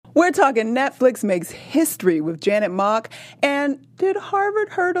We're talking Netflix makes history with Janet Mock, and did Harvard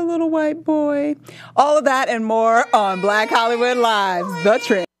hurt a little white boy? All of that and more on Black Hollywood Lives, The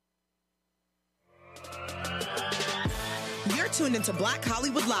Trend. You're tuned into Black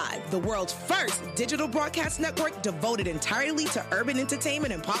Hollywood Live, the world's first digital broadcast network devoted entirely to urban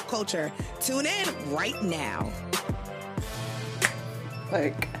entertainment and pop culture. Tune in right now.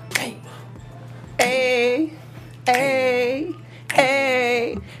 Like, hey.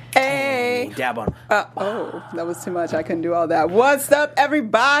 Dab on. Oh, that was too much. I couldn't do all that. What's up,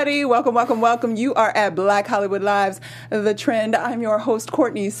 everybody? Welcome. You are at Black Hollywood Lives, The Trend. I'm your host,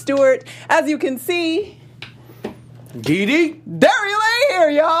 Courtney Stewart. As you can see, Dee Daryl ain't here,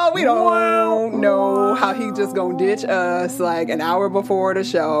 y'all. We don't know how he just gonna ditch us like an hour before the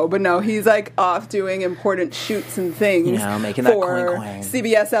show. But no, he's like off doing important shoots and things. You know, making that for coin.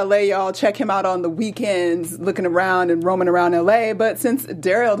 CBS LA, y'all. Check him out on the weekends, looking around and roaming around LA. But since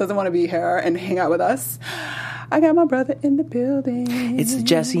Daryl doesn't want to be here and hang out with us, I got my brother in the building. It's the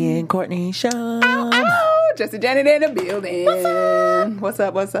Jesse and Courtney show. Ow. Jesse Janet in the building. What's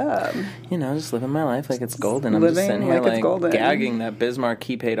up? You know, just living my life like it's golden. I'm just sitting here like it's golden. gagging that Bismarck,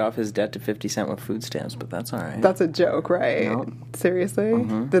 he paid off his debt to 50 Cent with food stamps, but that's all right. That's a joke, right? Nope. Seriously?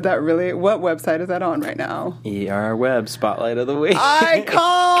 Mm-hmm. Did that really? What website is that on right now? ER Web, Spotlight of the Week.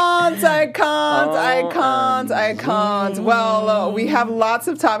 Icons. Well, we have lots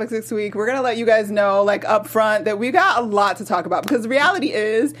of topics this week. We're going to let you guys know, like, up front that we got a lot to talk about, because the reality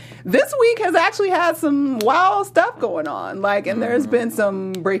is this week has actually had some wild stuff going on. Like, and there's been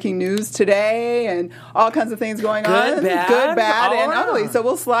some breaking news today and all kinds of things going on. Good, bad, and ugly. So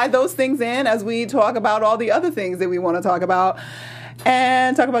we'll slide those things in as we talk about all the other things that we want to talk about.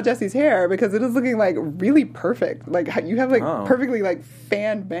 And talk about Jesse's hair, because it is looking like really perfect. Like, you have like perfectly like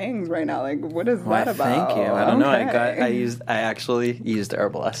fan bangs right now. Like, what is that about? Thank you. I don't know. I actually used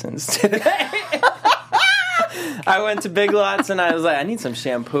Herbal Essence today. I went to Big Lots and I was like, I need some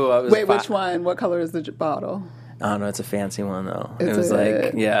shampoo. Wait, which one? What color is the bottle? Oh no, it's a fancy one though. It was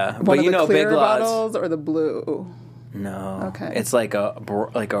like, yeah, one of the clear Big Lots bottles or the blue. No. Okay. It's like a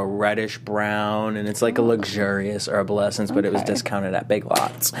reddish brown, and it's like a luxurious Herbal Essence, but it was discounted at Big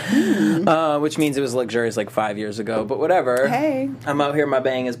Lots. Which means it was luxurious like 5 years ago, but whatever. Hey. I'm out here, my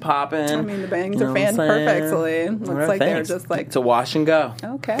bang is popping. I mean, the bangs are fanned perfectly. Looks like they're just like... It's a wash and go.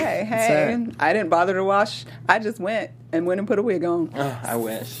 Okay, hey. I didn't bother to wash. I just went and put a wig on. Oh, I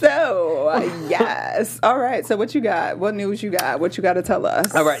wish. So, yes. All right, so what you got? What news you got? What you got to tell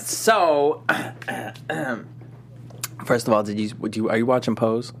us? All right, so... First of all, are you watching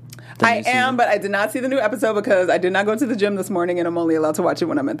Pose? I am, but I did not see the new episode because I did not go to the gym this morning, and I'm only allowed to watch it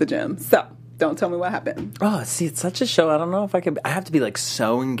when I'm at the gym. So, don't tell me what happened. Oh, see, it's such a show. I don't know if I could... I have to be, like,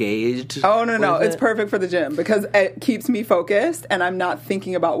 so engaged. Oh, no. It's perfect for the gym because it keeps me focused, and I'm not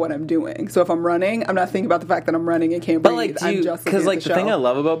thinking about what I'm doing. So if I'm running, I'm not thinking about the fact that I'm running and can't breathe. But, like, I'm just because, like, the thing I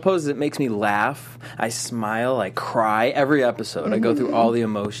love about Pose is it makes me laugh. I smile. I cry every episode. I go through all the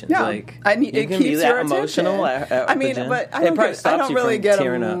emotions. Yeah. Like, it keeps be that your emotional attention. at I mean, the gym. but I don't really get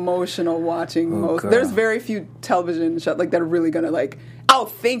emotional watching most. Girl. There's very few television shows like that are really gonna like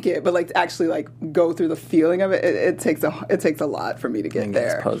outthink it, but like to actually like go through the feeling of it. It takes a lot for me to get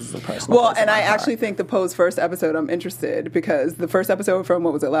there. Pose is the personal. Well, and I actually think the Pose first episode, I'm interested because the first episode from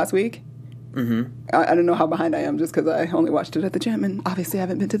what was it, last week? Mm-hmm. I don't know how behind I am just because I only watched it at the gym, and obviously I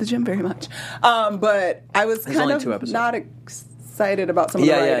haven't been to the gym very much. But I was kind of not excited about some of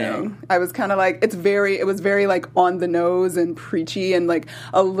the writing. Yeah. I was kind of like, it was very like on the nose and preachy and like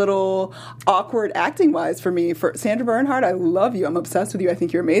a little awkward acting wise for me. For Sandra Bernhard, I love you. I'm obsessed with you. I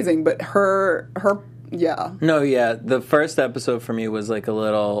think you're amazing. But her, yeah. No, yeah. The first episode for me was like a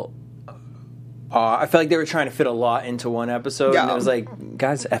little... I feel like they were trying to fit a lot into one episode, and it was like,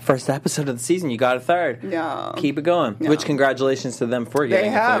 guys, at first episode of the season, you got a third. Yeah. Keep it going. Yeah. Which, congratulations to them for getting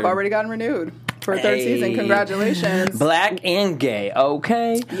They have already gotten renewed for a third season. Congratulations. Black and gay,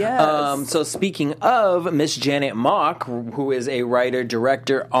 okay? Yes. So speaking of Miss Janet Mock, who is a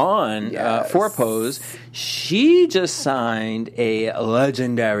writer-director on For Pose, she just signed a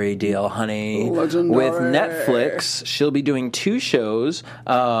legendary deal, honey. With Netflix. She'll be doing 2 shows.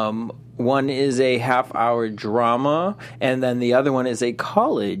 One is a half-hour drama, and then the other one is a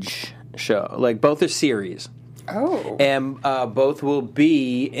college show. Like, both are series. Oh. And both will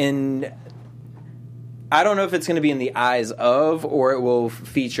be in... I don't know if it's going to be in the eyes of, or it will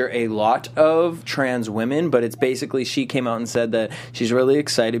feature a lot of trans women, but it's basically, she came out and said that she's really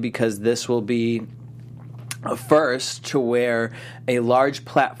excited because this will be a first to where a large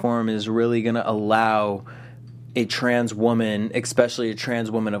platform is really going to allow a trans woman, especially a trans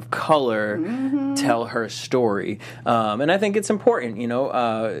woman of color, tell her story. And I think it's important,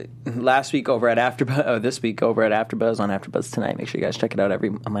 last week over at this week over at AfterBuzz on AfterBuzz Tonight. Make sure you guys check it out every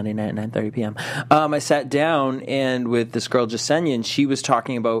Monday night at 9:30 p.m. I sat down and with this girl, Jasenia, and she was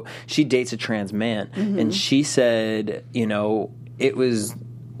talking about, she dates a trans man. And she said, it was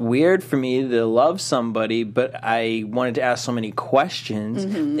weird for me to love somebody, but I wanted to ask so many questions,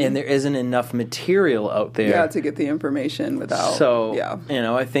 and there isn't enough material out there. Yeah, to get the information without. So,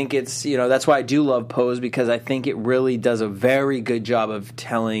 I think it's, that's why I do love Pose, because I think it really does a very good job of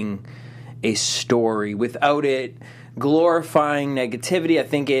telling a story without it glorifying negativity. I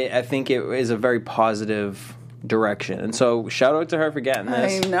think it is a very positive direction, and so shout out to her for getting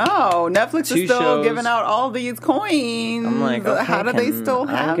this. I know Netflix is still giving out all these coins. I'm like, okay, how do they still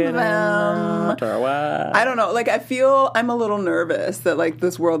have them? I don't know. Like, I feel I'm a little nervous that like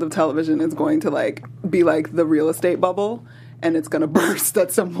this world of television is going to like be like the real estate bubble, and it's going to burst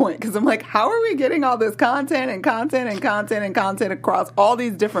at some point. Because I'm like, how are we getting all this content across all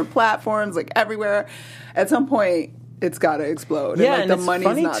these different platforms, like everywhere? At some point, it's got to explode. Yeah, and, like, it's the money's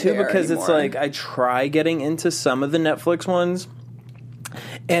funny not too, there because anymore. it's like I try getting into some of the Netflix ones,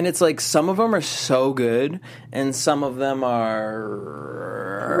 and it's like some of them are so good, and some of them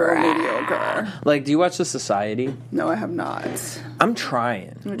are real mediocre. Like, do you watch The Society? No, I have not. I'm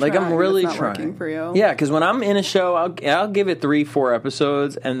trying. Like, I'm really it's not trying. Working for you? Yeah, because when I'm in a show, I'll give it 3-4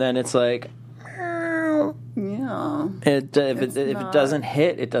 episodes, and then it's like, yeah. If it doesn't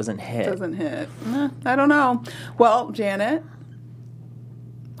hit, it doesn't hit. I don't know. Well, Janet,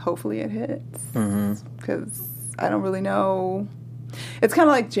 hopefully it hits. Because I don't really know. It's kind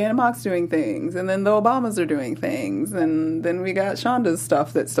of like Janet Mock's doing things, and then the Obamas are doing things, and then we got Shonda's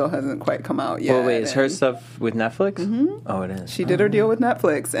stuff that still hasn't quite come out yet. Well, wait, is her stuff with Netflix? Oh, it is. She did her deal with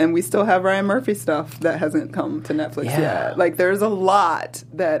Netflix, and we still have Ryan Murphy stuff that hasn't come to Netflix yet. Like, there's a lot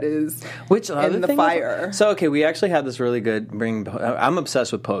that is in the fire. So, okay, we actually had this really good I'm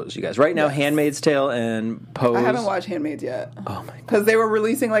obsessed with Pose, you guys. Right now, Handmaid's Tale and Pose. I haven't watched Handmaid's yet. Oh, my God. Because they were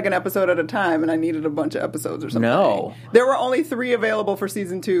releasing like an episode at a time, and I needed a bunch of episodes or something. No. There were only 3 available for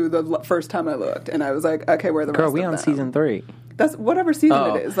season 2 the first time I looked, and I was like, okay, where are the rest of them? Girl, we on season 3. That's whatever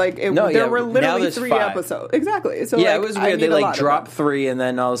season it is. Like, there were literally 3 episodes. Exactly. So yeah, it was weird. They like dropped 3, and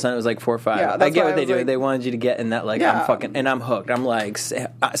then all of a sudden it was like 4 or 5. Yeah, I get what they do. Like, they wanted you to get in that like I'm hooked. I'm like,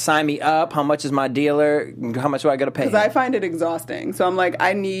 sign me up. How much is my dealer? How much do I got to pay? Because I find it exhausting. So I'm like,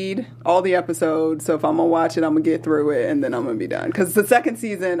 I need all the episodes. So if I'm gonna watch it, I'm gonna get through it, and then I'm gonna be done. Because the second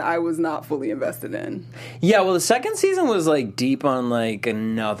season, I was not fully invested in. Yeah, well, the second season was like deep on like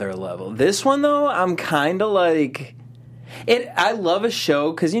another level. This one though, I'm kind of like. I love a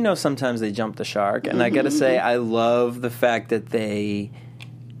show because sometimes they jump the shark, and I gotta say I love the fact that they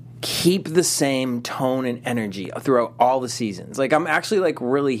keep the same tone and energy throughout all the seasons. Like, I'm actually like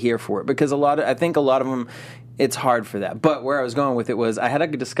really here for it because I think a lot of them, it's hard for that. But where I was going with it was I had a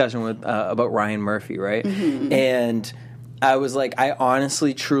good discussion with about Ryan Murphy, right? And I was like, I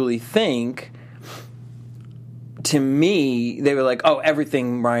honestly truly think. To me, they were like, "Oh,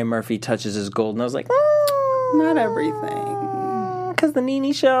 everything Ryan Murphy touches is gold," and I was like, "Not everything." Because the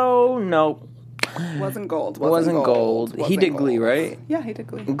Nene show, no. Wasn't gold. Wasn't gold. He did Glee, right? Yeah, he did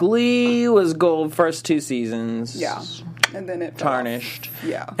Glee. Glee was gold first 2 seasons. Yeah. And then it tarnished.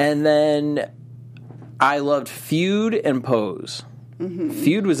 Yeah. And then I loved Feud and Pose.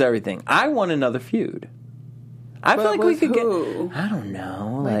 Feud was everything. I want another Feud. I feel like we could get. I don't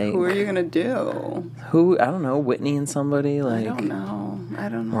know. Like, who are you gonna do? I don't know. Whitney and somebody like. I don't know.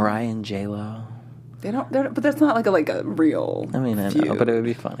 Mariah and J-Lo. But that's not like a real. I mean, I know, but it would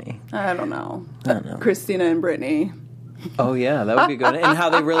be funny. I don't know. Christina and Britney. Oh yeah, that would be good. And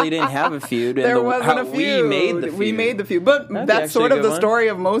how they really didn't have a feud. And there wasn't a feud. We made the feud. But that's sort of the story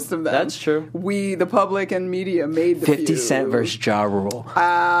of most of them. That's true. We, the public and media, made the 50 Cent versus Ja Rule. Oh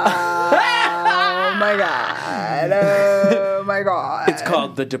my god. Oh my god. It's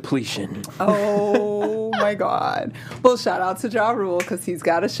called The Depletion. Oh my god. Well, shout out to Ja Rule because he's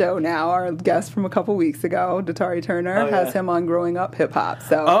got a show now. Our guest from a couple weeks ago, Datari Turner, has him on Growing Up Hip Hop.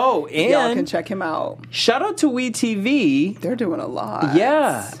 So and y'all can check him out. Shout out to WeTV. They're doing a lot.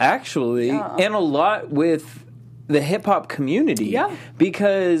 Yeah, actually. Yeah. And a lot with the hip hop community. Yeah.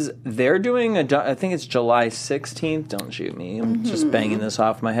 Because they're doing I think it's July 16th. Don't shoot me. I'm just banging this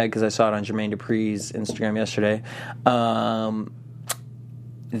off my head because I saw it on Jermaine Dupri's Instagram yesterday.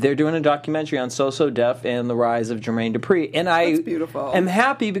 they're doing a documentary on So So Def and the rise of Jermaine Dupri. And That's beautiful. am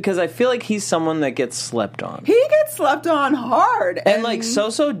happy because I feel like he's someone that gets slept on. He gets slept on hard. And like So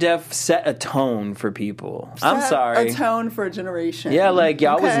So Def set a tone for people. I'm sorry. A tone for a generation. Yeah, like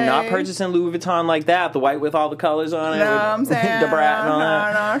y'all was not purchasing Louis Vuitton like that. The white with all the colors on it. You know what I'm saying? The brat and all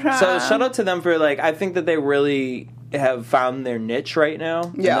that. So shout out to them for like, I think that they really have found their niche right now. Yeah.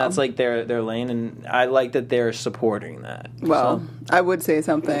 And that's like their lane, and I like that they're supporting that. Well, I would say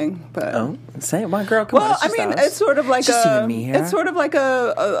something, but say it, my girl. Come on, I mean, it's sort of like it's sort of like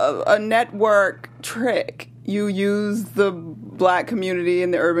a network trick. You use the black community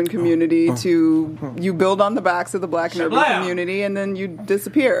and the urban community you build on the backs of the black and urban community, and then you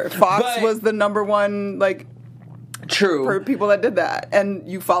disappear. Fox was the number one, like, true for people that did that, and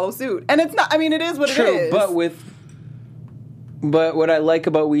you follow suit. And it's not, I mean, it is what it is. But what I like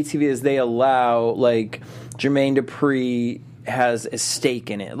about WeTV is they allow, like, Jermaine Dupri has a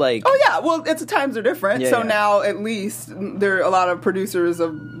stake in it. Like, oh yeah, well, times are different. Now at least there are a lot of producers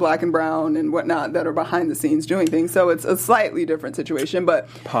of Black and Brown and whatnot that are behind the scenes doing things. So it's a slightly different situation. But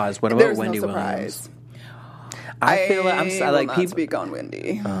pause. What about Wendy no Williams? I feel like I like people speak on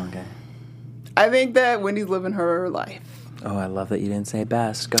Wendy. Oh, okay. I think that Wendy's living her life. Oh, I love that you didn't say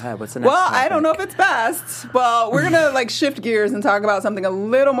best. Go ahead. What's the next topic? I don't know if it's best. Well, we're going to shift gears and talk about something a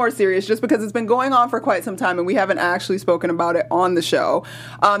little more serious just because it's been going on for quite some time and we haven't actually spoken about it on the show.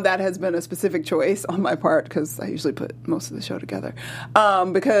 That has been a specific choice on my part because I usually put most of the show together.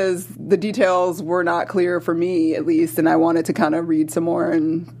 Because the details were not clear for me, at least, and I wanted to kind of read some more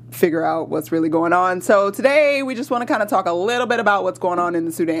and figure out what's really going on. So today we just want to kind of talk a little bit about what's going on in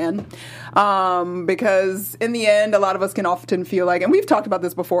the Sudan. Because in the end, a lot of us can often feel like, and we've talked about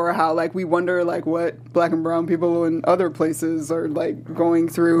this before, how like we wonder like what Black and brown people in other places are like going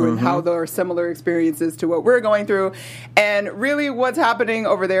through and how there are similar experiences to what we're going through. And really what's happening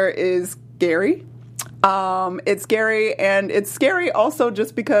over there is scary. It's scary, and it's scary also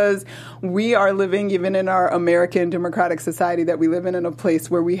just because we are living, even in our American democratic society that we live in a place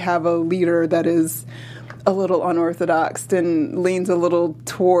where we have a leader that is a little unorthodox and leans a little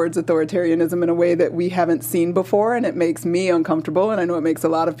towards authoritarianism in a way that we haven't seen before, and it makes me uncomfortable, and I know it makes a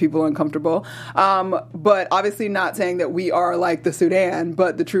lot of people uncomfortable. But obviously not saying that we are like the Sudan,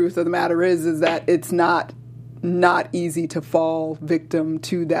 but the truth of the matter is that it's not easy to fall victim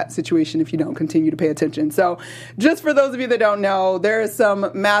to that situation if you don't continue to pay attention. So just for those of you that don't know, there is some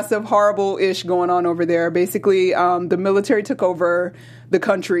massive horrible-ish going on over there. Basically, the military took over the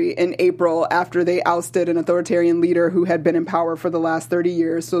country in April after they ousted an authoritarian leader who had been in power for the last 30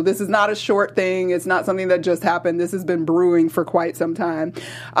 years. So this is not a short thing. It's not something that just happened. This has been brewing for quite some time.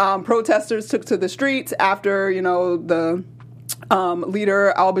 Protesters took to the streets after, the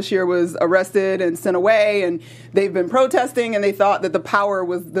leader al-Bashir was arrested and sent away, and they've been protesting, and they thought that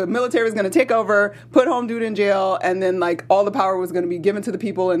the military was going to take over, put home dude in jail, and then like all the power was going to be given to the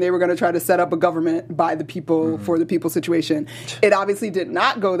people, and they were going to try to set up a government by the people for the people situation. It obviously did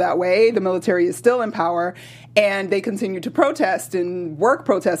not go that way. The military is still in power, and they continue to protest and work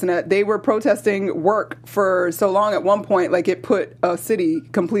protests, and they were protesting work for so long at one point, like it put a city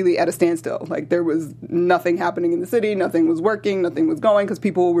completely at a standstill. Like there was nothing happening in the city, nothing was working, nothing was going because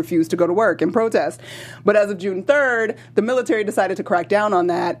people refused to go to work and protest. But as of June 3rd, the military decided to crack down on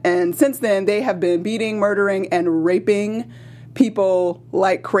that, and since then they have been beating, murdering, and raping people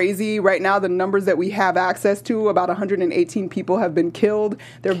like crazy. Right now, the numbers that we have access to, about 118 people have been killed.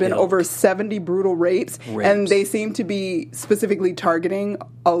 There have been over 70 brutal rapes, and they seem to be specifically targeting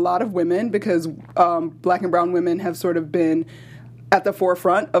a lot of women because Black and brown women have sort of been at the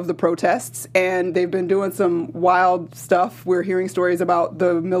forefront of the protests, and they've been doing some wild stuff. We're hearing stories about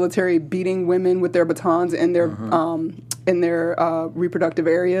the military beating women with their batons in their reproductive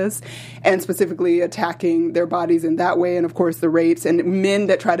areas, and specifically attacking their bodies in that way. And of course, the rapes and men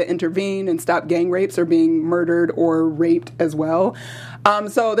that try to intervene and stop gang rapes are being murdered or raped as well.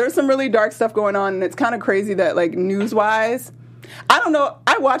 So there's some really dark stuff going on, and it's kind of crazy that, like, news-wise, I don't know.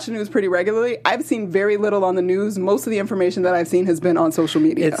 I watch the news pretty regularly. I've seen very little on the news. Most of the information that I've seen has been on social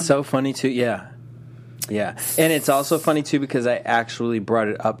media. It's so funny, too. Yeah. Yeah. And it's also funny, too, because I actually brought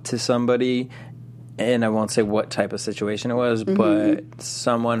it up to somebody, and I won't say what type of situation it was, but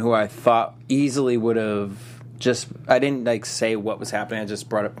someone who I thought easily would have just, I didn't, like, say what was happening. I just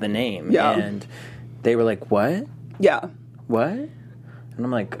brought up the name. Yeah. And they were like, what? Yeah. What? And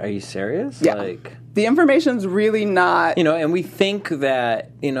I'm like, are you serious? Yeah. Like, the information's really not... and we think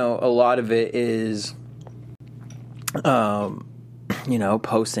that, a lot of it is,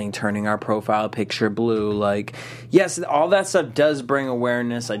 posting, turning our profile picture blue. Like, yes, all that stuff does bring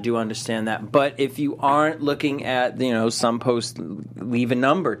awareness. I do understand that. But if you aren't looking at, some posts leave a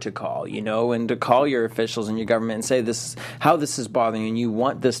number to call, and to call your officials and your government and say this is how this is bothering you, and you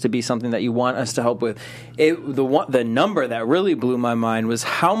want this to be something that you want us to help with. The number that really blew my mind was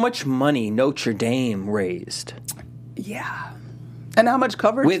how much money Notre Dame raised. Yeah. And how much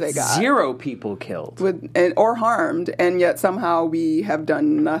coverage they got. 0 people killed. Or harmed, and yet somehow we have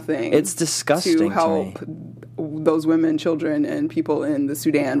done nothing. It's disgusting to help those women, children, and people in the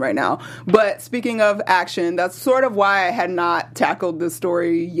Sudan right now. But speaking of action, that's sort of why I had not tackled this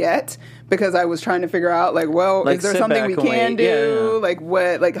story yet, because I was trying to figure out, is there something we can do?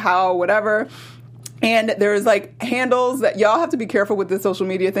 Yeah. How, whatever. And there's handles that y'all have to be careful with this social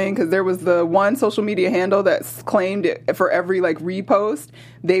media thing, because there was the one social media handle that claimed for every repost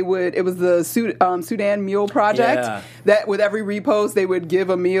it was the Sudan Meal Project, that with every repost they would give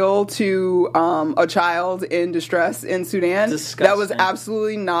a meal to a child in distress in Sudan. Disgusting. That was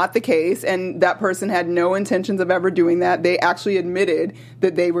absolutely not the case, and that person had no intentions of ever doing that. They actually admitted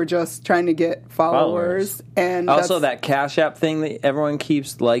that they were just trying to get followers. And also that Cash App thing that everyone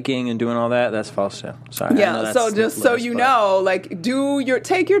keeps liking and doing all that's false too. Sorry. Yeah, so just so you know,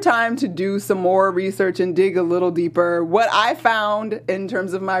 take your time to do some more research and dig a little deeper. What I found in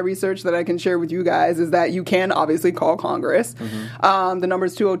terms of my research that I can share with you guys is that you can obviously call Congress. Mm-hmm. The number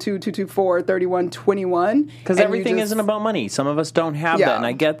is 202-224-3121. Because everything isn't about money. Some of us don't have that, and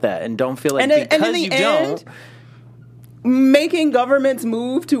I get that, and don't feel because you don't. Making governments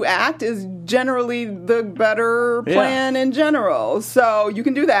move to act is generally the better plan in general. So you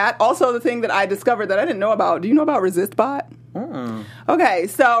can do that. Also, the thing that I discovered that I didn't know about. Do you know about ResistBot? Mm. Okay,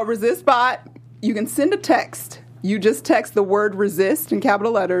 so ResistBot, you can send a text. You just text the word resist in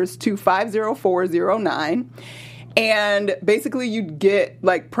capital letters to 50409. And basically you'd get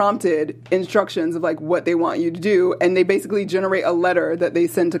prompted instructions of what they want you to do, and they basically generate a letter that they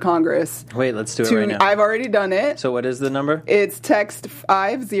send to Congress. Wait, let's do it right now. I've already done it. So what is the number? It's text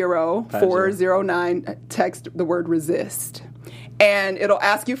 50409, text the word resist. And it'll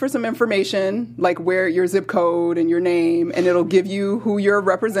ask you for some information, like where your zip code and your name, and it'll give you who your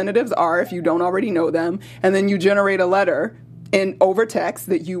representatives are if you don't already know them. And then you generate a letter over text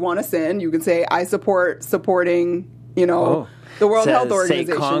that you want to send. You can say, I supporting, the World Health Organization.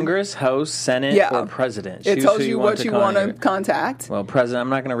 Say Congress, House, Senate, or President. It tells you what you want to contact. Well, President, I'm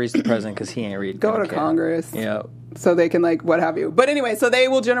not going to reach the President because he ain't reading. Go to Congress. Yeah. So they can, what have you. But anyway, so they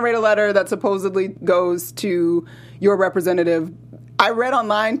will generate a letter that supposedly goes to your representative. I read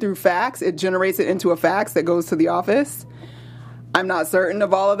online through fax. It generates it into a fax that goes to the office. I'm not certain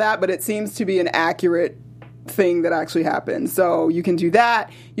of all of that, but it seems to be an accurate thing that actually happened. So you can do that.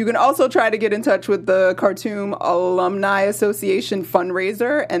 You can also try to get in touch with the Khartoum Alumni Association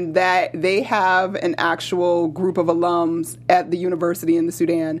fundraiser, and that they have an actual group of alums at the university in the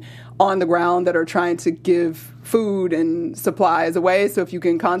Sudan on the ground that are trying to give food and supplies away. So if you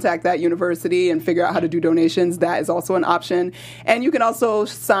can contact that university and figure out how to do donations, that is also an option. And you can also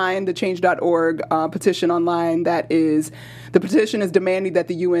sign the change.org petition online. The petition is demanding that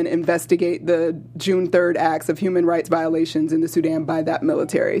the UN investigate the June 3rd acts of human rights violations in the Sudan by that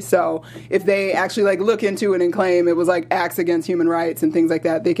military. So if they actually look into it and claim it was acts against human rights and things like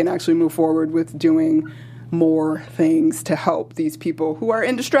that, they can actually move forward with doing more things to help these people who are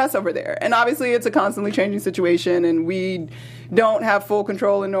in distress over there. And obviously it's a constantly changing situation, and we don't have full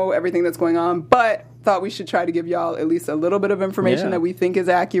control and know everything that's going on, but thought we should try to give y'all at least a little bit of information that we think is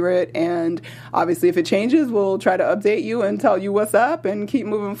accurate. And obviously if it changes, we'll try to update you and tell you what's up and keep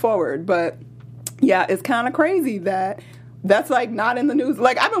moving forward. But yeah, it's kind of crazy that's not in the news.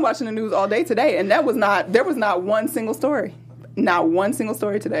 I've been watching the news all day today, and there was not one single story. Not one single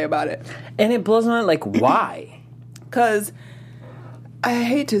story today about it. And it blows my mind, why? Because I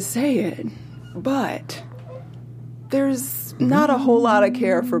hate to say it, but there's not a whole lot of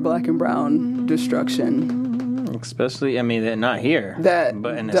care for black and brown destruction. Especially, not here.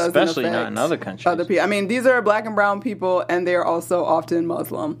 Especially not in other countries. Other people. These are black and brown people, and they're also often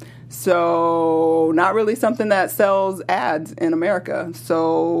Muslim. So, not really something that sells ads in America.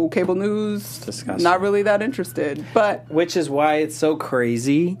 So, cable news, not really that interested. But which is why it's so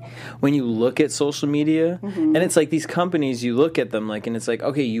crazy when you look at social media, and it's these companies, you look at them and it's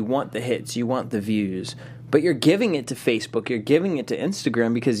okay, you want the hits, you want the views, but you're giving it to Facebook, you're giving it to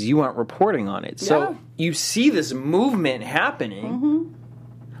Instagram because you aren't reporting on it. So you see this movement happening.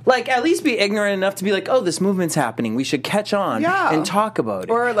 At least be ignorant enough to be this movement's happening. We should catch on and talk about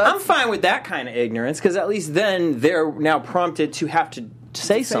it. I'm fine with that kind of ignorance, because at least then they're now prompted to have to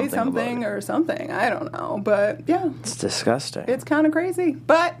say something or something. I don't know. But, yeah. It's disgusting. It's kind of crazy.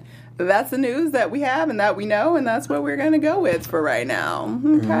 But that's the news that we have and that we know, and that's what we're going to go with for right now.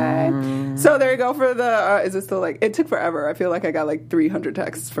 Okay. So there you go for the, is it still like, it took forever. I feel like I got like 300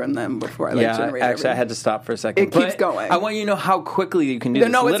 texts from them before I generated actually everything. I had to stop for a second. It keeps going. I want you to know how quickly you can do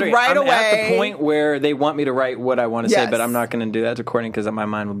this. No, it's literally, right I'm away. at the point where they want me to write what I want to say, Yes. but I'm not going to do that recording because my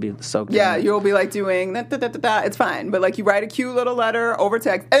mind will be soaked Yeah, in it. you'll be like doing it's fine. But like you write a cute little letter over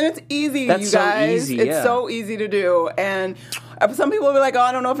text, and it's easy. That's you so guys. easy, It's yeah. so easy to do. And some people will be like, "Oh,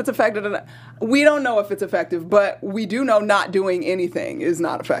 I don't know if it's effective." We don't know if it's effective, but we do know not doing anything is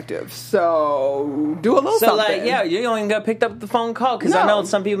not effective. So do a little So, something. like, yeah, you don't even got picked up the phone call because I No. know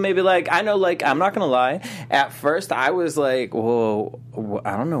some people may be like, I'm not going to lie. At first, I was like, whoa,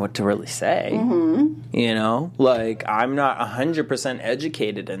 I don't know what to really say. Mm-hmm. You know, like, I'm not 100%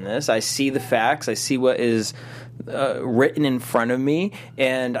 educated in this. I see the facts. I see what is written in front of me,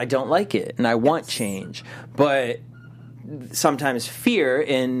 and I don't like it, and I want change. But sometimes fear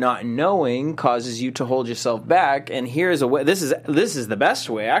in not knowing causes you to hold yourself back, and here's a way. This is the best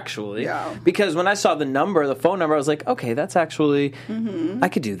way, actually. Yeah. Because when I saw the phone number, I was like, okay, that's actually I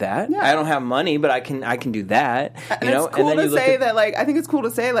could do that. Yeah. I don't have money, but I can do that. And You know, it's cool and then to you look say at, that, like, I think it's cool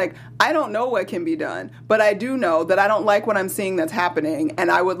to say, like, I don't know what can be done, but I do know that I don't like what I'm seeing that's happening, and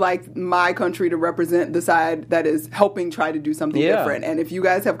I would like my country to represent the side that is helping try to do something Yeah. different. And if you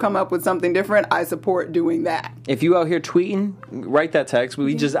guys have come up with something different, I support doing that. If you out here tweeting, write that text.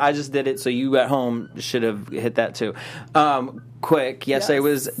 I just did it, so you at home should have hit that too. Quick, yesterday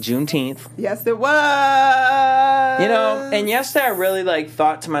was Juneteenth. Yes, it was. You know, and yesterday I really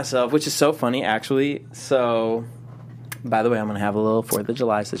thought to myself, which is so funny actually. So, by the way, I'm gonna have a little 4th of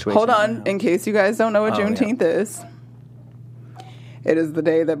July situation. Hold on, in case you guys don't know what Juneteenth is. It is the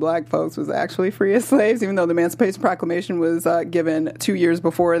day that black folks was actually free as slaves, even though the Emancipation Proclamation was given 2 years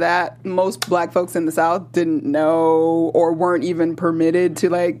before that. Most black folks in the South didn't know or weren't even permitted to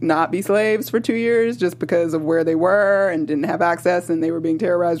not be slaves for 2 years just because of where they were and didn't have access, and they were being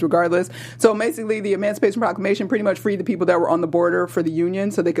terrorized regardless. So basically the Emancipation Proclamation pretty much freed the people that were on the border for the Union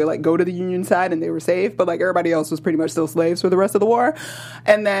so they could go to the Union side and they were safe, but everybody else was pretty much still slaves for the rest of the war.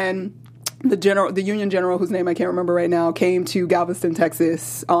 And then the Union general, whose name I can't remember right now, came to Galveston,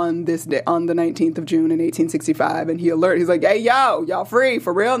 Texas on this day, on the 19th of June in 1865, and he's like, "Hey, y'all free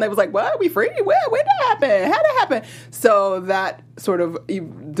for real?" And they was like, "What? We free? When did that happen? How did that happen?" So that sort of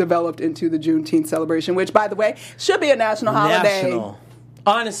developed into the Juneteenth celebration, which, by the way, should be a national holiday.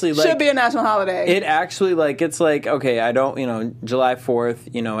 Honestly, should be a national holiday. It actually, okay, I don't, July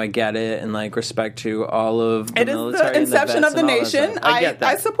 4th, I get it, and, respect to all of the military. It is the inception of the nation. I get that.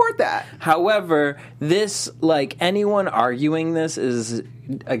 I support that. However, this, anyone arguing this is,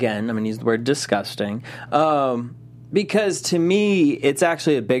 again, I'm going to use the word disgusting, because to me, it's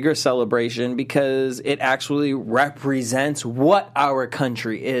actually a bigger celebration because it actually represents what our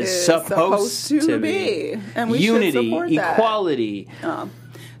country is supposed to be. And we unity, should support that. equality.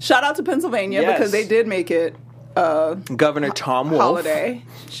 Shout out to Pennsylvania because they did make it Governor Tom Wolf holiday.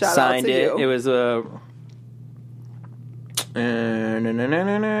 Shout signed out to it. you. It was a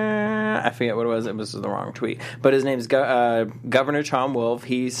I forget what it was. It was the wrong tweet. But his name's Governor Tom Wolf.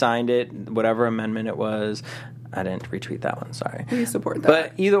 He signed it, whatever amendment it was. I didn't retweet that one, sorry. We support that.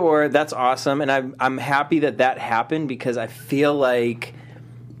 But either or, that's awesome. And I'm happy that happened because I feel like,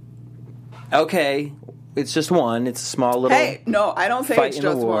 okay, it's just one. It's a small little Hey, no, I don't say fight it's in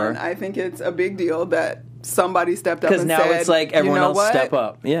the just war. one. I think it's a big deal that somebody stepped up and said, because now it's like everyone you know else what? step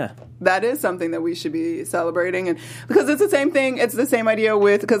up. Yeah. That is something that we should be celebrating, and because it's the same thing, it's the same idea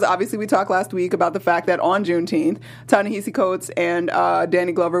with, because obviously we talked last week about the fact that on Juneteenth, Ta-Nehisi Coates and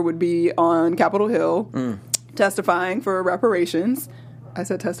Danny Glover would be on Capitol Hill testifying for reparations. I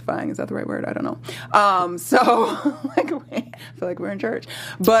said testifying. Is that the right word? I don't know. So I feel like we're in church.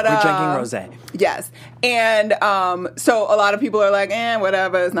 But we're drinking rosé. Yes. And so a lot of people are like,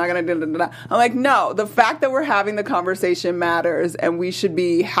 whatever, it's not going to do. I'm like, no, the fact that we're having the conversation matters, and we should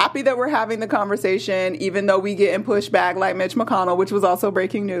be happy that we're having the conversation, even though we get in pushback like Mitch McConnell, which was also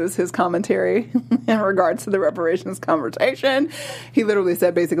breaking news, his commentary in regards to the reparations conversation. He literally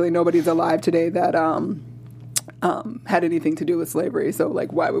said basically nobody's alive today that had anything to do with slavery. So,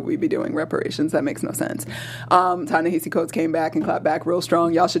 why would we be doing reparations? That makes no sense. Ta-Nehisi Coates came back and clapped back real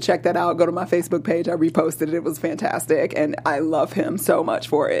strong. Y'all should check that out. Go to my Facebook page. I reposted it. It was fantastic, and I love him so much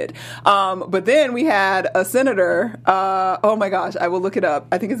for it. But then we had a senator. Oh my gosh, I will look it up.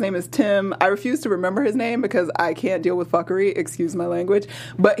 I think his name is Tim. I refuse to remember his name because I can't deal with fuckery. Excuse my language.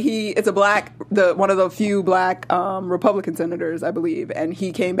 But it's one of the few black Republican senators, I believe, and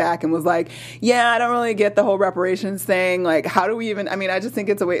he came back and was like, "Yeah, I don't really get the whole reparations reparations thing, like, how do we even, I mean, I just think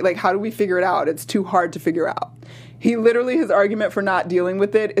it's a way, like, how do we figure it out? It's too hard to figure out. He literally, his argument for not dealing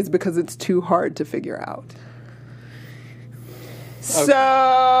with it is because it's too hard to figure out. Okay. So,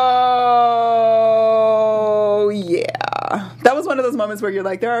 yeah. That was one of those moments where you're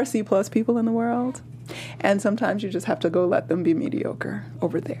like, there are C+ people in the world, and sometimes you just have to go let them be mediocre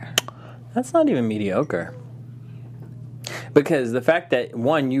over there. That's not even mediocre. Because the fact that,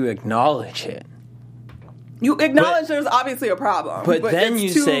 one, you acknowledge it. You acknowledge there's obviously a problem. But then you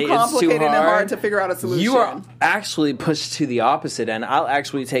say it's too complicated and hard to figure out a solution. You are actually pushed to the opposite end. I'll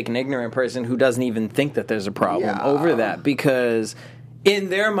actually take an ignorant person who doesn't even think that there's a problem over that, because in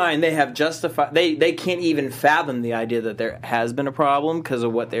their mind they have justified. They can't even fathom the idea that there has been a problem because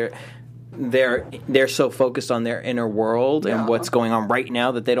of what they're so focused on their inner world and what's going on right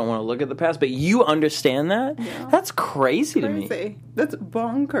now that they don't want to look at the past. But you understand that? Yeah. That's crazy to me. That's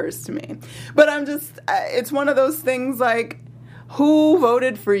bonkers to me. But I'm just, it's one of those things like, who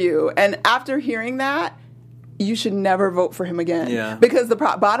voted for you? And after hearing that, you should never vote for him again. Yeah. Because the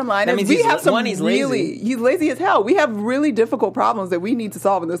bottom line is we have some he's lazy as hell. We have really difficult problems that we need to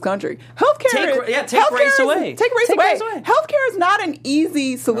solve in this country. Healthcare take race away. Healthcare is not an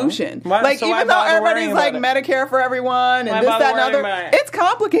easy solution. No. Like, even though everybody's like Medicare for everyone and this, that, and other, it's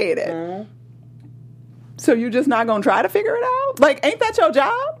complicated. Mm-hmm. So you're just not going to try to figure it out? Like, ain't that your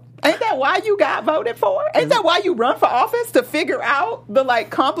job? Ain't that why you got voted for? Ain't that why you run for office? To figure out the, like,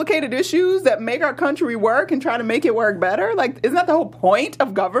 complicated issues that make our country work and try to make it work better? Like, isn't that the whole point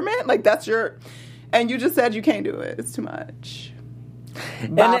of government? Like, that's your... And you just said you can't do it. It's too much.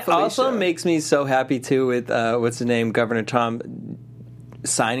 And it also makes me so happy, too, with, what's the name, Governor Tom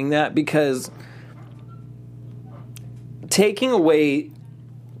signing that, because taking away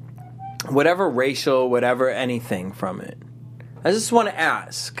whatever racial, whatever anything from it, I just want to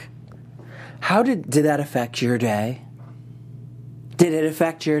ask, how did that affect your day? Did it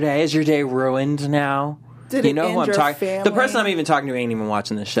affect your day? Is your day ruined now? Did you know who I'm talking? The person I'm even talking to ain't even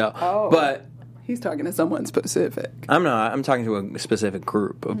watching this show. Oh, but he's talking to someone specific. I'm not. I'm talking to a specific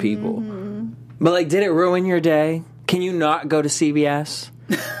group of people. Mm-hmm. But, like, did it ruin your day? Can you not go to CVS?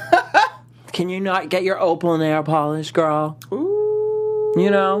 Can you not get your Opal nail polish, girl? Ooh, you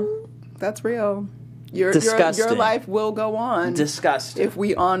know, that's real. Your life will go on. Disgusting. If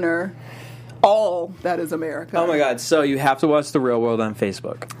we honor all that is America. Oh my God. So you have to watch The Real World on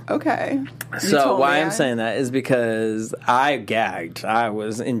Facebook. Okay. So why I'm saying that is because I gagged. I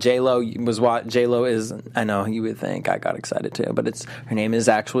was, and J-Lo was what J-Lo is. I know you would think I got excited too, but her name is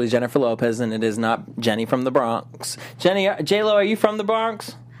actually Jennifer Lopez, and it is not Jenny from the Bronx. J-Lo, are you from the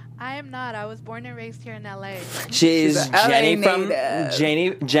Bronx? I am not. I was born and raised here in LA. She's Jenny from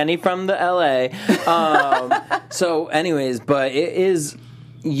the LA. So anyways, but it is,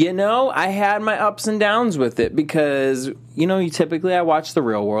 you know, I had my ups and downs with it because, you know, I watch The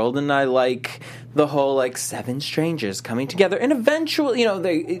Real World and I like the whole, like, 7 strangers coming together, and eventually, you know,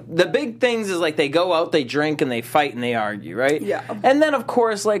 the big things is, like, they go out, they drink, and they fight, and they argue, right? Yeah. And then, of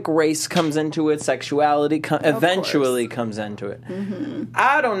course, like, race comes into it, sexuality eventually comes into it. Mm-hmm.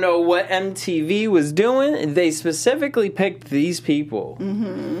 I don't know what MTV was doing. They specifically picked these people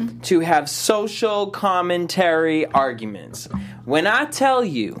to have social commentary arguments. When I tell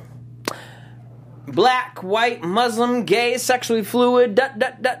you, Black, white, Muslim, gay, sexually fluid, the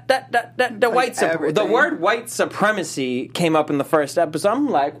word white supremacy came up in the first episode. I'm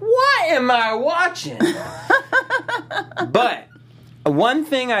like, what am I watching? But one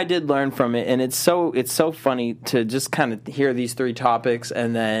thing I did learn from it, and it's so funny to just kind of hear these 3 topics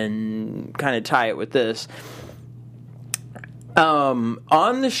and then kind of tie it with this.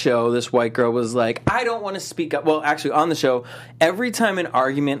 On the show, this white girl was like, I don't want to speak up. Well, actually, on the show, every time an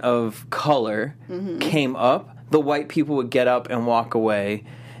argument of color came up, the white people would get up and walk away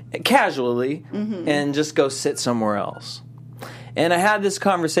casually and just go sit somewhere else. And I had this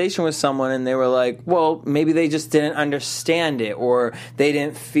conversation with someone, and they were like, well, maybe they just didn't understand it, or they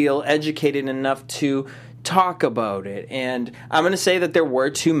didn't feel educated enough to talk about it. And I'm going to say that there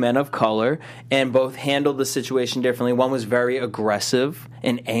were 2 men of color, and both handled the situation differently. One was very aggressive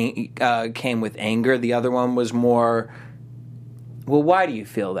and came with anger. The other one was more, well, why do you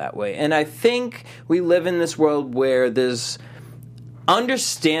feel that way? And I think we live in this world where there's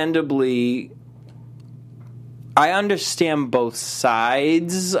understandably, I understand both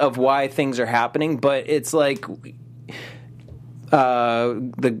sides of why things are happening, but it's like,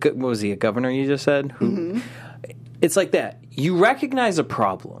 what was he, a governor you just said? It's like that. You recognize a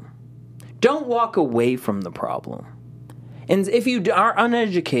problem. Don't walk away from the problem. And if you are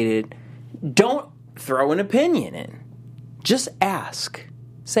uneducated, don't throw an opinion in. Just ask.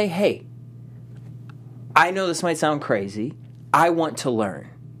 Say, hey, I know this might sound crazy. I want to learn.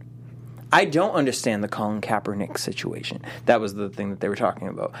 I don't understand the Colin Kaepernick situation. That was the thing that they were talking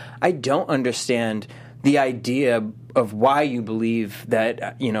about. I don't understand the idea of why you believe that,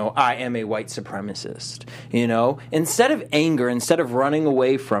 I am a white supremacist, instead of anger, instead of running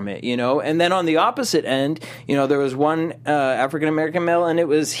away from it, and then on the opposite end, there was one African-American male, and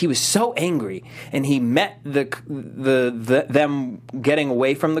he was so angry, and he met them getting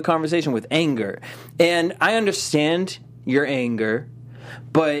away from the conversation with anger. And I understand your anger,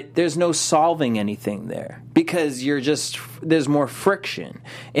 but there's no solving anything there because there's more friction.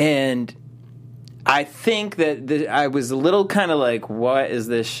 And I think that I was a little kind of like, what is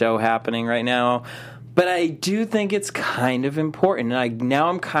this show happening right now? But I do think it's kind of important. And now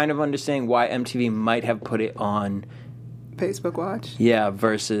I'm kind of understanding why MTV might have put it on Facebook Watch. Yeah,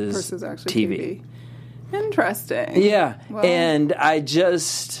 versus actually TV. Interesting. Yeah. Well, and I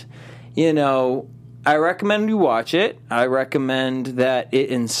just, I recommend you watch it. I recommend that it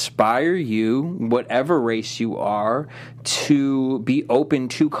inspire you, whatever race you are, to be open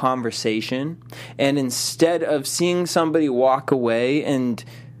to conversation. And instead of seeing somebody walk away and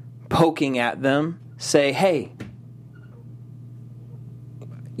poking at them, say, hey,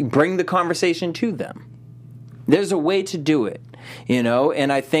 bring the conversation to them. There's a way to do it,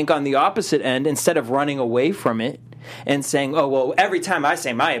 And I think on the opposite end, instead of running away from it, and saying, oh, well, every time I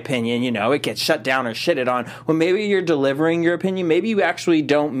say my opinion, it gets shut down or shitted on. Well, maybe you're delivering your opinion. Maybe you actually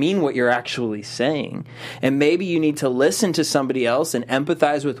don't mean what you're actually saying. And maybe you need to listen to somebody else and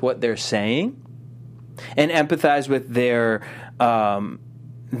empathize with what they're saying and empathize with their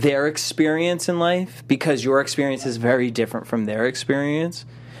experience in life, because your experience is very different from their experience.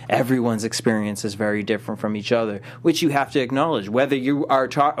 Everyone's experience is very different from each other, which you have to acknowledge. Whether you are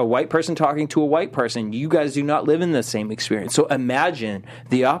a white person talking to a white person, you guys do not live in the same experience. So imagine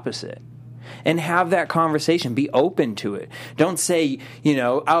the opposite and have that conversation. Be open to it. Don't say,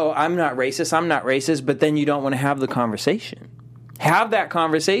 oh, I'm not racist, but then you don't want to have the conversation. Have that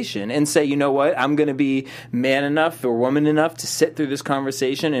conversation and say, you know what, I'm going to be man enough or woman enough to sit through this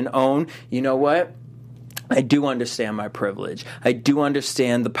conversation and own, you know what? I do understand my privilege. I do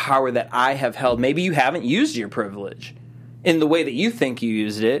understand the power that I have held. Maybe you haven't used your privilege in the way that you think you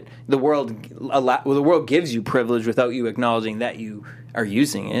used it. The world gives you privilege without you acknowledging that you are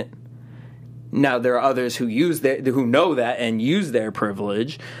using it. Now, there are others who know that and use their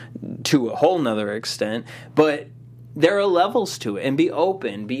privilege to a whole nother extent, but there are levels to it, and be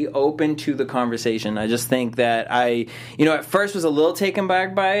open to the conversation. I just think that at first was a little taken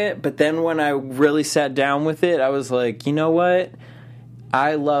back by it, but then when I really sat down with it, I was like, you know what?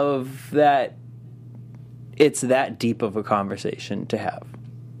 I love that it's that deep of a conversation to have.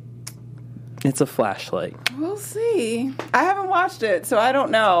 It's a flashlight. We'll see. I haven't watched it, so I don't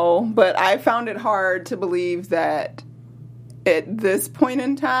know, but I found it hard to believe that at this point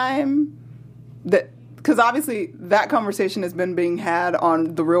in time because obviously that conversation has been being had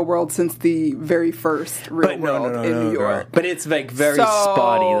on The Real World since the very first Real World in New York. But it's like very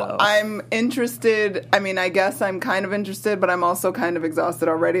spotty, though. I'm interested. I mean, I guess I'm kind of interested, but I'm also kind of exhausted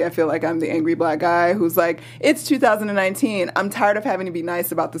already. I feel like I'm the angry black guy who's like, it's 2019. I'm tired of having to be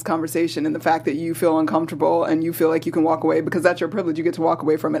nice about this conversation and the fact that you feel uncomfortable and you feel like you can walk away because that's your privilege. You get to walk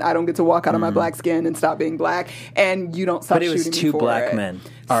away from it. I don't get to walk out of my black skin and stop being black, and you don't stop shooting me for it. But it was two black men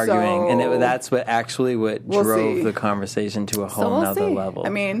arguing, and that's what drove the conversation to a whole nother level. I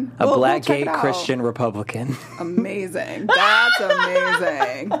mean, a black gay Christian Republican. Amazing. That's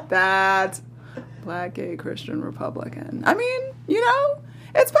amazing. That's black gay Christian Republican. I mean,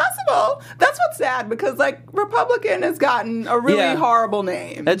 it's possible. That's what's sad because, Republican has gotten a really horrible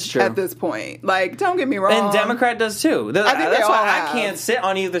name. That's true. At this point. Don't get me wrong. And Democrat does too. I think that's why I can't sit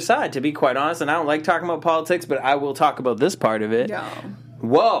on either side, to be quite honest, and I don't like talking about politics, but I will talk about this part of it. Yeah.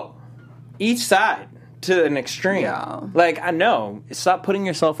 Whoa. Each side. To an extreme. Yeah. I know. Stop putting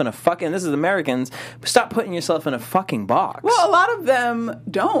yourself in a fucking... This is Americans. But stop putting yourself in a fucking box. Well, a lot of them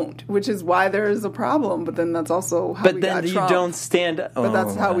don't, which is why there is a problem. But then that's also how we got Trump. But then you don't stand... But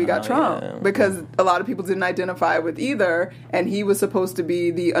that's how we got Trump. Yeah. Because a lot of people didn't identify with either, and he was supposed to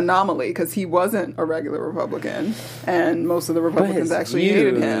be the anomaly because he wasn't a regular Republican. And most of the Republicans actually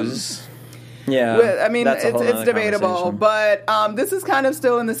hated him. Yeah, I mean, it's debatable, but this is kind of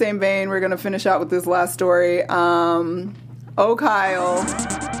still in the same vein. We're going to finish out with this last story. Kyle.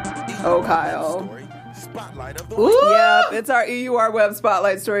 Yep, it's our EUR Web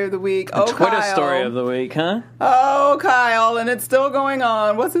Spotlight Story of the Week. Twitter Kyle. Story of the Week, huh? Oh, Kyle, and it's still going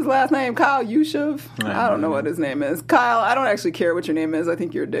on. What's his last name? Kyle Yushev? I don't know what his name is. Kyle, I don't actually care what your name is. I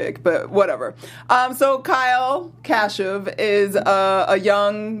think you're a dick, but whatever. So Kyle Kashuv is a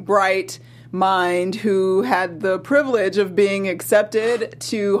young, bright mind who had the privilege of being accepted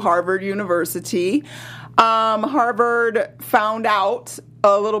to Harvard University. Harvard found out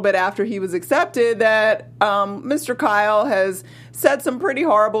a little bit after he was accepted that Mr. Kyle has said some pretty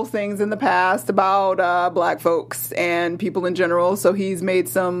horrible things in the past about black folks and people in general. So he's made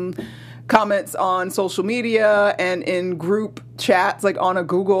some comments on social media and in group chats, like on a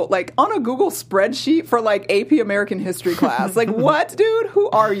Google spreadsheet for like AP American History class. Like, what, dude? Who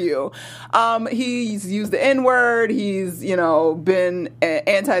are you? He's used the N-word. He's, been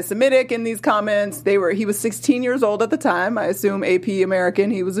anti-Semitic in these comments. He was 16 years old at the time. I assume AP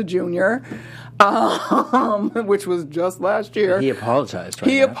American. He was a junior. Which was just last year. He apologized.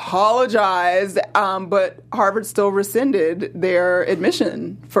 Apologized, but Harvard still rescinded their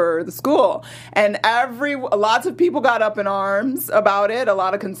admission for the school. And lots of people got up in arms about it. A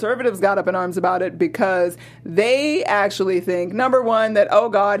lot of conservatives got up in arms about it because they actually think, number one, that, oh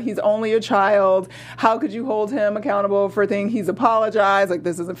God, he's only a child. How could you hold him accountable for things? He's apologized. Like,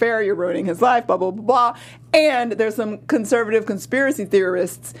 this isn't fair. You're ruining his life, blah, blah, blah, blah. And there's some conservative conspiracy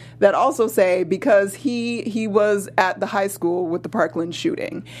theorists that also say because he was at the high school with the Parkland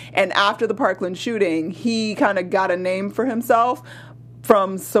shooting. And after the Parkland shooting, he kind of got a name for himself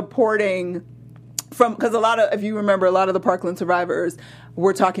from supporting, because if you remember, a lot of the Parkland survivors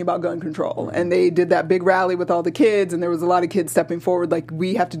were talking about gun control. And they did that big rally with all the kids, and there was a lot of kids stepping forward like,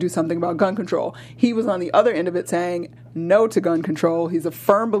 we have to do something about gun control. He was on the other end of it saying no to gun control. He's a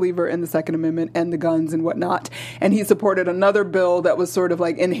firm believer in the Second Amendment and the guns and whatnot. And he supported another bill that was sort of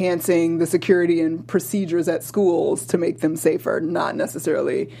like enhancing the security and procedures at schools to make them safer, not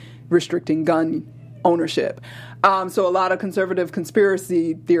necessarily restricting gun ownership. So a lot of conservative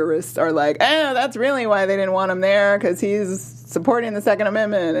conspiracy theorists are like, that's really why they didn't want him there, because he's supporting the Second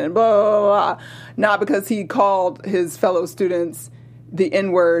Amendment and blah, blah, blah. Not because he called his fellow students the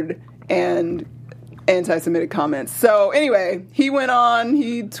N-word and anti-Semitic comments. So anyway, he went on,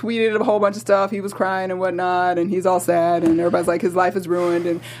 he tweeted a whole bunch of stuff, he was crying and whatnot, and he's all sad, and everybody's like, his life is ruined,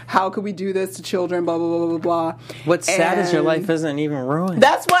 and how could we do this to children, blah, blah, blah, blah, blah. What's sad is your life isn't even ruined.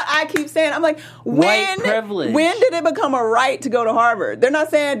 That's what I keep saying. I'm like, white privilege. When did it become a right to go to Harvard? They're not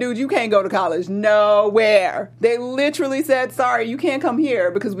saying, dude, you can't go to college. Nowhere. They literally said, sorry, you can't come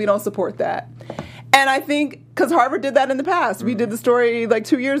here because we don't support that. And I think, because Harvard did that in the past. We did the story like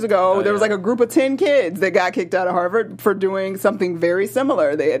 2 years ago. There was like a group of 10 kids that got kicked out of Harvard for doing something very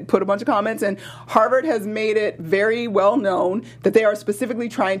similar. They had put a bunch of comments, and Harvard has made it very well known that they are specifically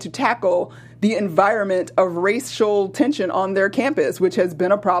trying to tackle the environment of racial tension on their campus, which has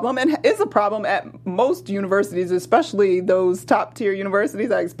been a problem and is a problem at most universities, especially those top-tier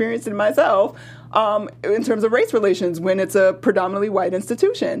universities. I experienced it myself in terms of race relations when it's a predominantly white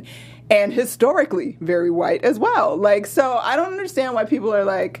institution. And historically very white as well. Like, so I don't understand why people are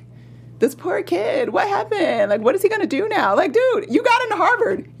like, this poor kid, what happened? Like, what is he going to do now? Like, dude, you got into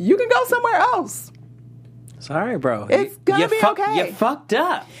Harvard. You can go somewhere else. Sorry, bro. It's going to be okay. You fucked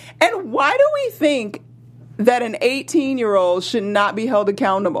up. And why do we think that an 18-year-old should not be held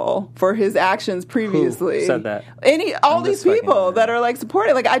accountable for his actions previously? Who said that? All these people that are like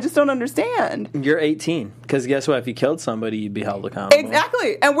supporting. Like, I just don't understand. You're 18. Because guess what? If you killed somebody, you'd be held accountable.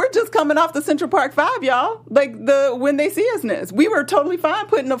 Exactly. And we're just coming off the Central Park 5, y'all. Like, the When They See Us-ness. We were totally fine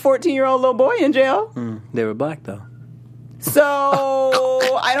putting a 14-year-old little boy in jail. They were black, though.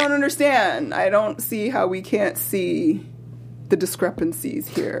 So, I don't understand. I don't see how we can't see the discrepancies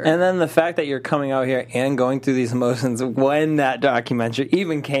here. And then the fact that you're coming out here and going through these emotions when that documentary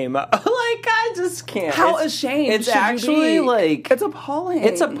even came out. Like, I just can't. How ashamed It's actually like... It's appalling.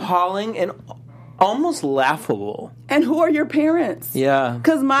 It's appalling and almost laughable. And who are your parents? Yeah.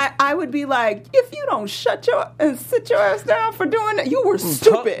 Because I would be like, if you don't sit your ass down for doing that, you were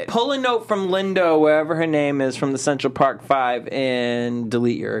stupid. Pull a note from Linda, wherever her name is, from the Central Park 5 and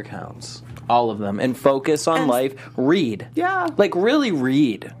delete your accounts. All of them. And focus on life. Read. Yeah. Like, really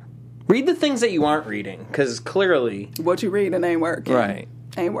read. Read the things that you aren't reading. Because clearly... what you read and ain't working. Right.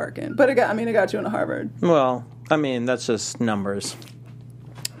 Ain't working. But it got you into Harvard. Well, I mean, that's just numbers.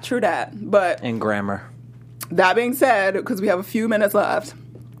 True that. But... and grammar. That being said, because we have a few minutes left,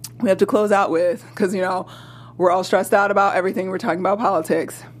 we have to close out with, because, we're all stressed out about everything. We're talking about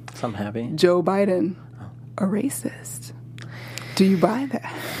politics. So I'm happy. Joe Biden, a racist. Do you buy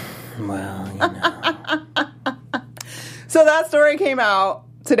that? Well, So that story came out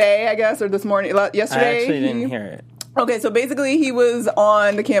today, I guess, or this morning, yesterday. I actually didn't hear it. Okay, so basically he was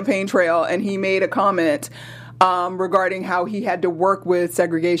on the campaign trail and he made a comment regarding how he had to work with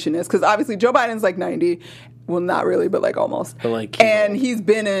segregationists. Because obviously Joe Biden's like 90. Well, not really, but like almost. But like, and he's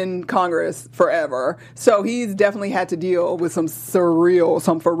been in Congress forever. So he's definitely had to deal with some for real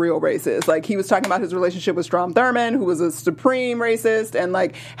racists. Like, he was talking about his relationship with Strom Thurmond, who was a supreme racist, and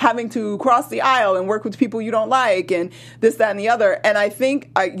like having to cross the aisle and work with people you don't like and this, that, and the other. And I think,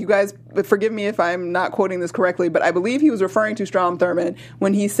 you guys, forgive me if I'm not quoting this correctly, but I believe he was referring to Strom Thurmond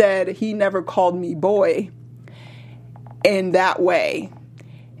when he said he never called me boy in that way.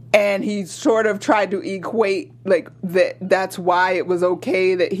 And he sort of tried to equate, like, that's why it was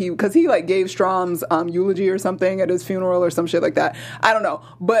okay that because he, like, gave Strom's eulogy or something at his funeral or some shit like that. I don't know.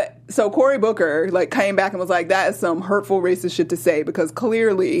 But, so Cory Booker, like, came back and was like, that is some hurtful racist shit to say, because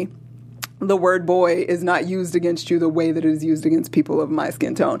clearly the word boy is not used against you the way that it is used against people of my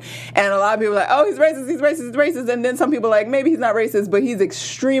skin tone. And a lot of people are like, oh, he's racist. And then some people are like, maybe he's not racist, but he's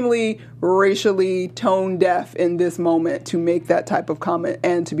extremely racially tone deaf in this moment to make that type of comment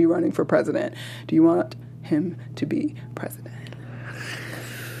and to be running for president. Do you want him to be president?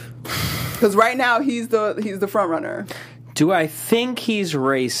 Because right now he's the front runner. Do I think he's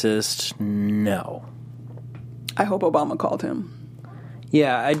racist? No. I hope Obama called him.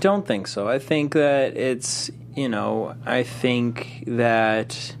 Yeah, I don't think so. I think that I think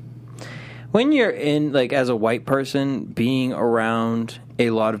that when you're in, like, as a white person, being around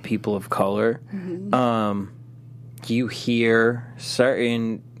a lot of people of color, you hear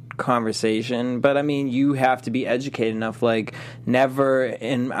certain conversation, but I mean, you have to be educated enough, like, never,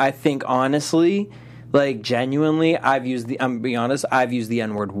 and I think, honestly, like, genuinely, I'm being honest, I've used the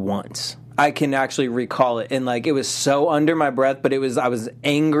N-word once. I can actually recall it, and like, it was so under my breath, but I was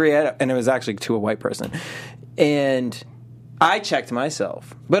angry at it, and it was actually to a white person, and I checked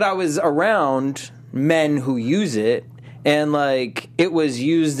myself, but I was around men who use it, and like, it was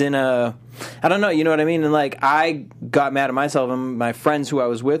used in I don't know, you know what I mean, and like, I got mad at myself, and my friends who I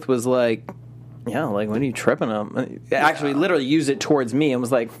was with was like, yeah, like, when are you tripping on? Actually, literally used it towards me, and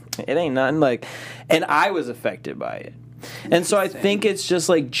was like, it ain't nothing, like, and I was affected by it. And so I think it's just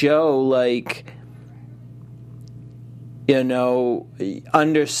like, Joe, like,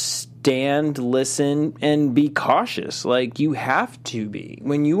 understand, listen, and be cautious. Like, you have to be.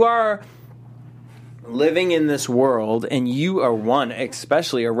 When you are living in this world and you are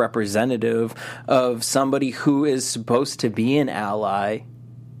especially a representative of somebody who is supposed to be an ally,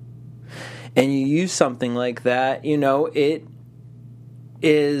 and you use something like that, it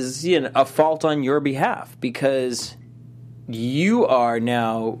is, a fault on your behalf, because you are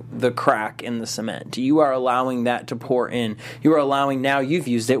now the crack in the cement. You are allowing that to pour in. You are allowing, now you've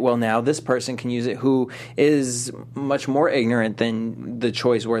used it, well, now this person can use it who is much more ignorant than the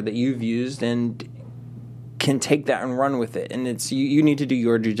choice word that you've used, and can take that and run with it. And it's you need to do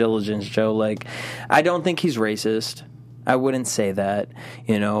your due diligence, Joe. Like, I don't think he's racist. I wouldn't say that.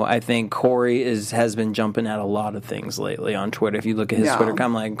 I think Cory has been jumping at a lot of things lately on Twitter. If you look at his Twitter,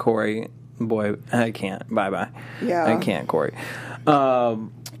 I'm like, Cory, boy, I can't. Bye-bye. Yeah. I can't, Cory.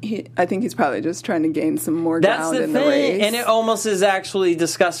 I think he's probably just trying to gain some more ground in the race. And it almost is actually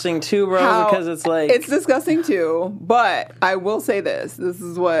disgusting too, bro, because it's like... It's disgusting too, but I will say this. This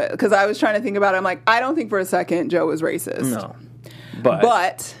is what... Because I was trying to think about it. I'm like, I don't think for a second Joe is racist. No.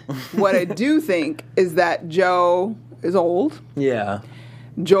 But what I do think is that Joe is old. Yeah.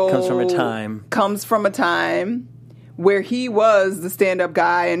 Joel comes from a time where he was the stand-up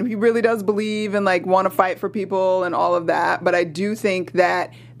guy, and he really does believe and like want to fight for people and all of that. But I do think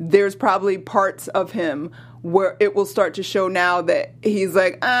that there's probably parts of him where it will start to show now that he's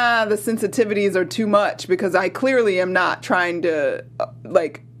like, the sensitivities are too much, because I clearly am not trying to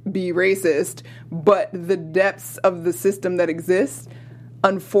be racist, but the depths of the system that exists,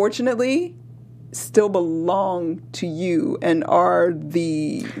 unfortunately, still belong to you and are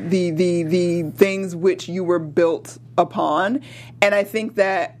the things which you were built upon. And I think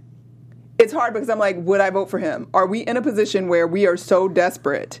that it's hard, because I'm like, would I vote for him? Are we in a position where we are so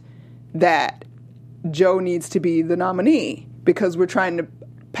desperate that Joe needs to be the nominee because we're trying to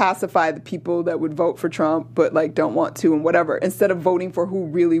pacify the people that would vote for Trump but don't want to and whatever, instead of voting for who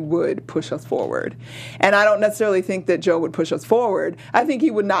really would push us forward? And I don't necessarily think that Joe would push us forward. I think he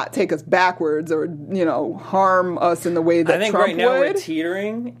would not take us backwards or harm us in the way that Trump would. I think right now we're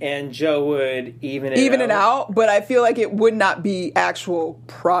teetering, and Joe would even it out. But I feel like it would not be actual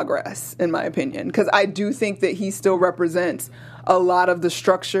progress, in my opinion, because I do think that he still represents a lot of the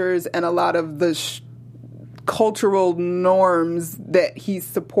structures and a lot of the cultural norms that he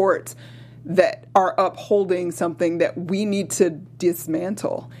supports that are upholding something that we need to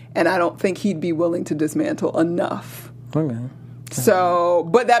dismantle. And I don't think he'd be willing to dismantle enough. Okay. So,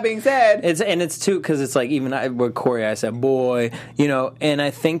 but that being said... It's too, because it's like, even with Cory, I said, boy, and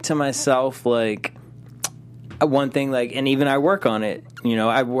I think to myself, one thing, like, and even I work on it, you know,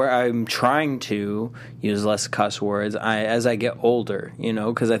 I'm trying to use less cuss words as I get older, you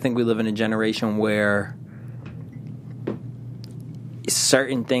know, because I think we live in a generation where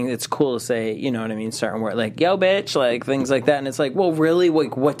certain things, it's cool to say, you know what I mean, certain word, like, yo, bitch, like, things like that, and it's like, well, really,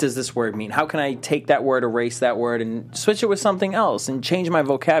 like, what does this word mean? How can I take that word, erase that word, and switch it with something else, and change my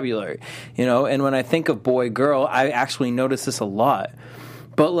vocabulary, you know? And when I think of boy, girl, I actually notice this a lot,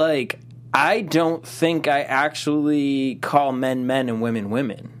 but, like, I don't think I actually call men men and women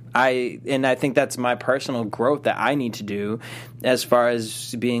women. I think that's my personal growth that I need to do as far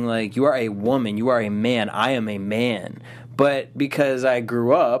as being like, you are a woman, you are a man, I am a man. But because I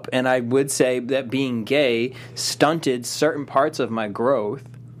grew up, and I would say that being gay stunted certain parts of my growth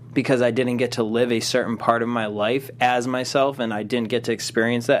because I didn't get to live a certain part of my life as myself, and I didn't get to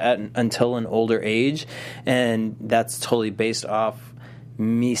experience that until an older age. And that's totally based off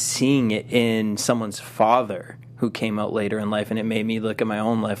me seeing it in someone's father who came out later in life, and it made me look at my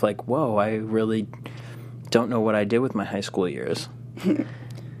own life like, whoa, I really don't know what I did with my high school years.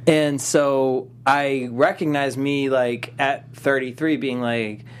 And so I recognize me, like, at 33 being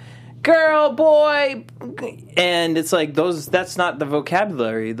like, girl, boy, and it's like, that's not the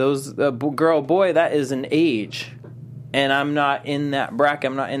vocabulary. Those girl, boy, that is an age, and I'm not in that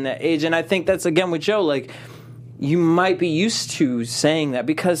bracket, I'm not in that age. And I think that's, again, with Joe, like, you might be used to saying that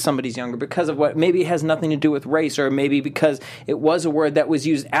because somebody's younger, because of what, maybe it has nothing to do with race, or maybe because it was a word that was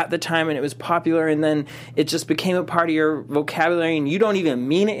used at the time and it was popular, and then it just became a part of your vocabulary and you don't even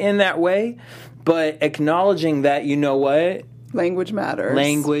mean it in that way. But acknowledging that, you know what? Language matters.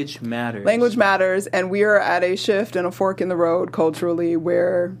 Language matters. Language matters, and we are at a shift and a fork in the road culturally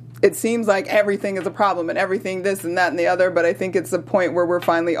where it seems like everything is a problem and everything this and that and the other, but I think it's a point where we're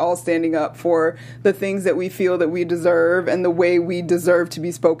finally all standing up for the things that we feel that we deserve and the way we deserve to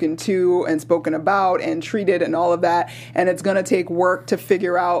be spoken to and spoken about and treated and all of that. And it's going to take work to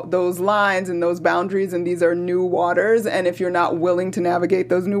figure out those lines and those boundaries, and these are new waters. And if you're not willing to navigate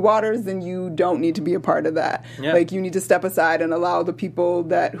those new waters, then you don't need to be a part of that. Yeah. Like, you need to step aside and allow the people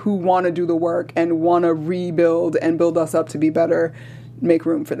who want to do the work and want to rebuild and build us up to be better, make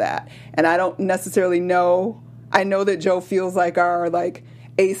room for that. And I don't necessarily know. I know that Joe feels like our, like,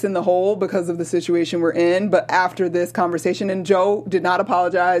 ace in the hole because of the situation we're in. But after this conversation, and Joe did not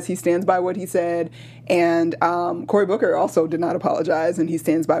apologize. He stands by what he said. And Cory Booker also did not apologize, and he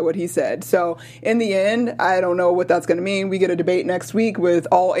stands by what he said. So in the end, I don't know what that's going to mean. We get a debate next week with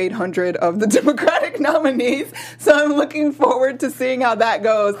all 800 of the Democratic nominees. So I'm looking forward to seeing how that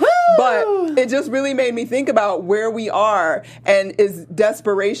goes. Woo! But it just really made me think about where we are, and is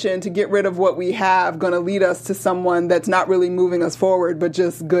desperation to get rid of what we have going to lead us to someone that's not really moving us forward, but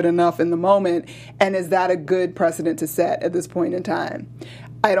just good enough in the moment? And is that a good precedent to set at this point in time?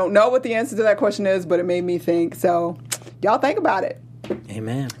 I don't know what the answer to that question is, but it made me think. So y'all think about it.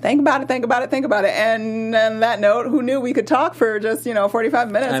 Amen. Think about it, think about it, think about it. And on that note, who knew we could talk for just,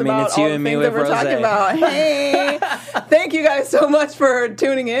 45 minutes about all the things that we're talking about. Hey, thank you guys so much for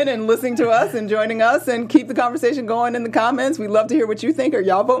tuning in and listening to us and joining us, and keep the conversation going in the comments. We'd love to hear what you think. Are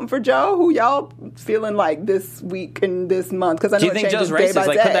y'all voting for Joe? Who y'all feeling like this week and this month? Because I know do you think Joe's racist?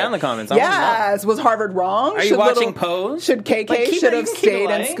 Like, put that in the comments. Yes. Was Harvard wrong? Are you watching Pose? Should KK should have stayed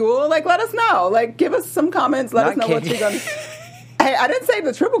in school? Like, let us know. Like, give us some comments. Let us know what you're going to... Hey, I didn't say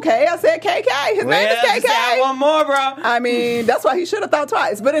the triple K. I said KK. His name is KK. Add one more, bro. I mean, that's why he should have thought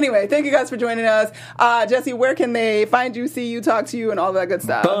twice. But anyway, thank you guys for joining us. Jesse, where can they find you, see you, talk to you, and all that good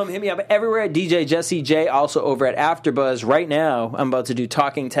stuff? Boom. Hit me up everywhere at DJ Jesse J. Also over at AfterBuzz. Right now, I'm about to do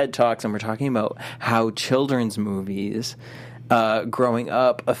Talking TED Talks, and we're talking about how children's movies growing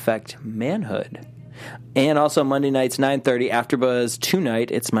up affect manhood. And also Monday nights, 9:30, AfterBuzz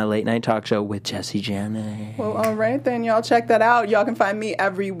tonight. It's my late night talk show with Jesse Janet. Well, all right then, y'all check that out. Y'all can find me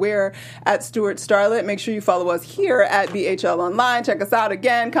everywhere at Stuart Starlet. Make sure you follow us here at BHL Online. Check us out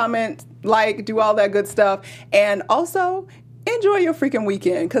again. Comment, like, do all that good stuff. And also, enjoy your freaking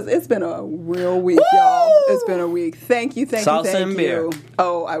weekend, because it's been a real week, y'all. It's been a week. Thank you, thank Salsa you, thank and you. Beer.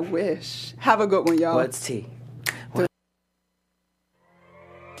 Oh, I wish. Have a good one, y'all. What's tea?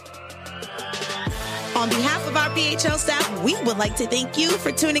 On behalf of our BHL staff, we would like to thank you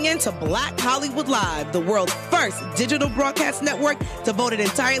for tuning in to Black Hollywood Live, the world's first digital broadcast network devoted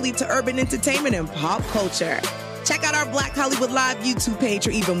entirely to urban entertainment and pop culture. Check out our Black Hollywood Live YouTube page for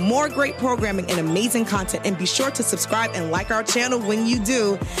even more great programming and amazing content, and be sure to subscribe and like our channel when you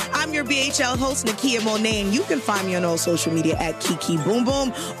do. I'm your BHL host, Nakia Monet, and you can find me on all social media at Kiki Boom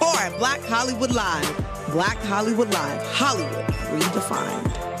Boom or at Black Hollywood Live. Black Hollywood Live, Hollywood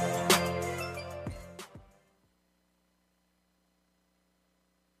redefined.